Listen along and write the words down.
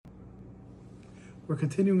We're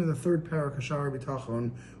continuing in the third parak of Shiur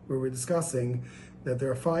B'tachon, where we're discussing that there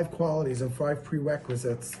are 5 qualities and 5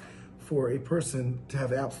 prerequisites for a person to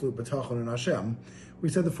have absolute b'tachon in Hashem. We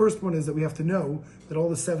said the first one is that we have to know that all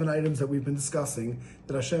the 7 items that we've been discussing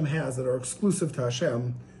that Hashem has that are exclusive to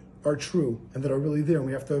Hashem are true and that are really there, and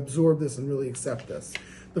we have to absorb this and really accept this.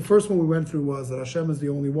 The first one we went through was that Hashem is the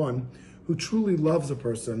only one who truly loves a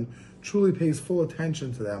person, truly pays full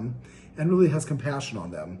attention to them, and really has compassion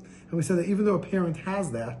on them. And we said that even though a parent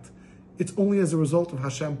has that, it's only as a result of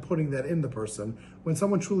Hashem putting that in the person. When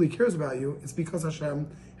someone truly cares about you, it's because Hashem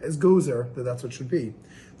is gozer that that's what should be.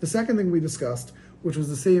 The second thing we discussed, which was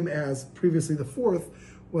the same as previously the fourth,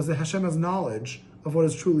 was that Hashem has knowledge of what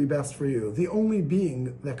is truly best for you. The only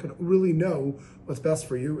being that could really know what's best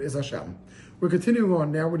for you is Hashem. We're continuing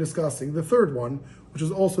on. Now we're discussing the third one, which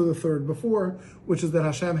is also the third before, which is that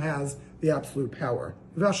Hashem has the absolute power.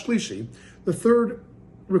 Vashlishi, the third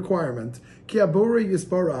requirement, ki abore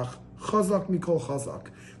yisbarach chazak mikol chazak,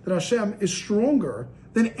 that Hashem is stronger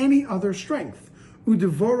than any other strength.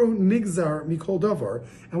 Udevaro nigzar mikol davar,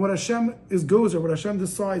 and what Hashem is gozer, what Hashem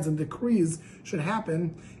decides and decrees should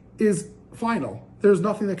happen, is final. There's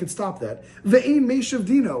nothing that could stop that. Ve'ein meishav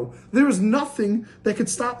dino. There is nothing that could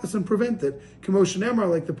stop this and prevent it. K'moshe nemar,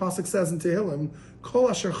 like the pasuk says in Tehillim, kol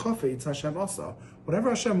asher chafetz Hashem asa. Whatever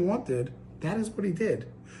Hashem wanted, that is what He did.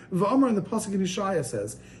 V'amar, in the pasuk in Yeshaya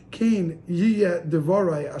says, Kain yiyeh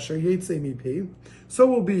devarai asher yetze mipi. So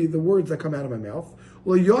will be the words that come out of my mouth.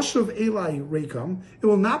 Lo yoshuv elai reikam. It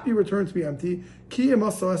will not be returned to me empty. Ki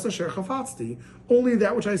emasa es asher chafatzti. Only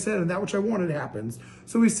that which I said and that which I wanted happens.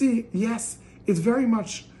 So we see, yes, it's very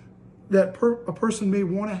much that a person may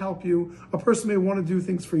want to help you, a person may want to do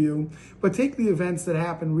things for you, but take the events that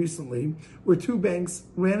happened recently where 2 banks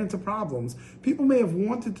ran into problems. People may have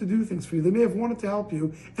wanted to do things for you, they may have wanted to help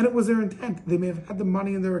you, and it was their intent. They may have had the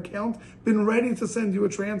money in their account, been ready to send you a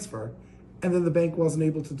transfer, and then the bank wasn't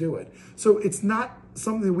able to do it. So it's not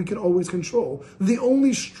something that we can always control. The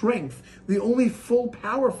only strength, the only full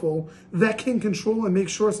powerful that can control and make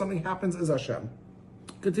sure something happens is Hashem.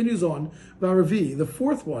 Continues on, Varavi, the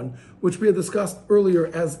fourth one, which we had discussed earlier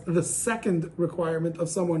as the second requirement of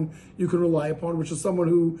someone you can rely upon, which is someone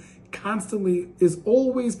who constantly is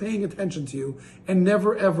always paying attention to you and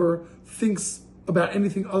never ever thinks about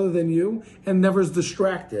anything other than you and never is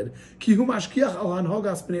distracted.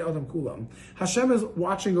 Hashem is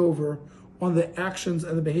watching over on the actions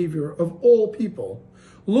and the behavior of all people.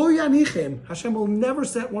 Lo yanichem, Hashem will never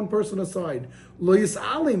set one person aside. Lo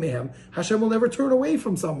yis'alei mehem, Hashem will never turn away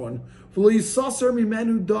from someone. V'lo yisaser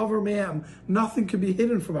mimenu davar mehem, nothing can be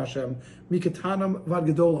hidden from Hashem. Mikatanam vad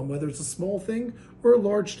gedolam, whether it's a small thing or a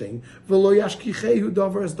large thing. V'lo yashkichehu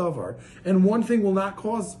davar es davar, and one thing will not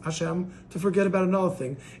cause Hashem to forget about another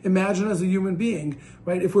thing. Imagine as a human being,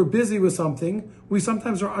 right? If we're busy with something, we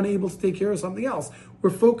sometimes are unable to take care of something else. We're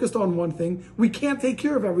focused on one thing. We can't take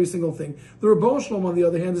care of every single thing. The Rebbe Shalom, on the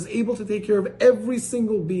other hand, is able to take care of every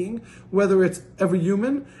single being, whether it's every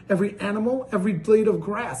human, every animal, every blade of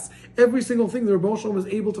grass. Every single thing the Rebbe Shalom is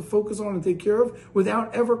able to focus on and take care of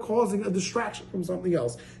without ever causing a distraction from something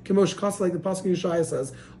else. Kemosh Kas, like the pasuk in Yeshaya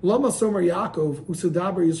says, Lama Somer Yaakov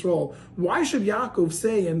Usudaber Yisrael. Why should Yaakov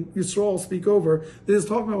say and Yisrael speak over? This is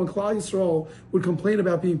talking about when Klal Yisrael would complain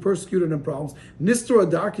about being persecuted and problems. Nistra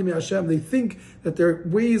Adarki Mi Hashem. They think that their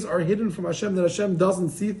ways are hidden from Hashem, that Hashem doesn't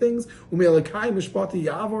see things. Ume'elakai Mishpati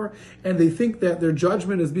Yavor, and they think that their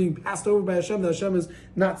judgment is being passed over by Hashem, that Hashem is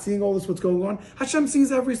not seeing all this, what's going on. Hashem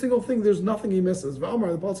sees every single thing. There's nothing He misses.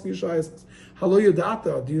 V'amar, the pasuk in Yeshaya says, Halo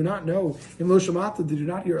Yodata, do you not know? In Lo Shamata, did you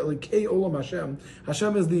not hear? Elikei Olam Hashem.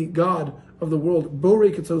 Hashem is the God of the world.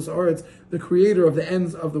 Borei Ketzos Haaretz, the creator of the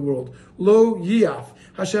ends of the world. Lo Yiaf,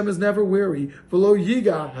 Hashem is never weary. V'lo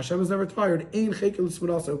Yiga, Hashem is never tired. Ein Chekel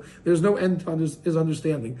Tzmunaso, there's no end to His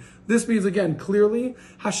understanding. This means, again, clearly,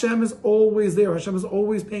 Hashem is always there. Hashem is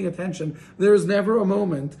always paying attention. There is never a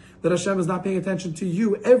moment that Hashem is not paying attention to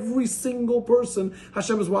you. Every single person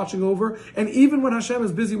Hashem is watching over, and even when Hashem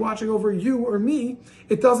is busy watching over you or me,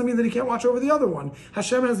 it doesn't mean that He can't watch over the other one.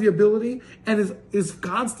 Hashem has the ability and is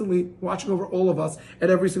constantly watching over all of us at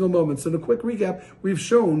every single moment. So in a quick recap, we've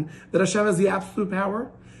shown that Hashem has the absolute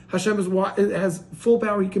power. Hashem has full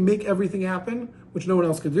power. He can make everything happen, which no one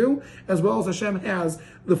else could do, as well as Hashem has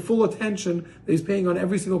the full attention that He's paying on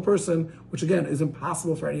every single person, which again is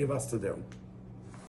impossible for any of us to do.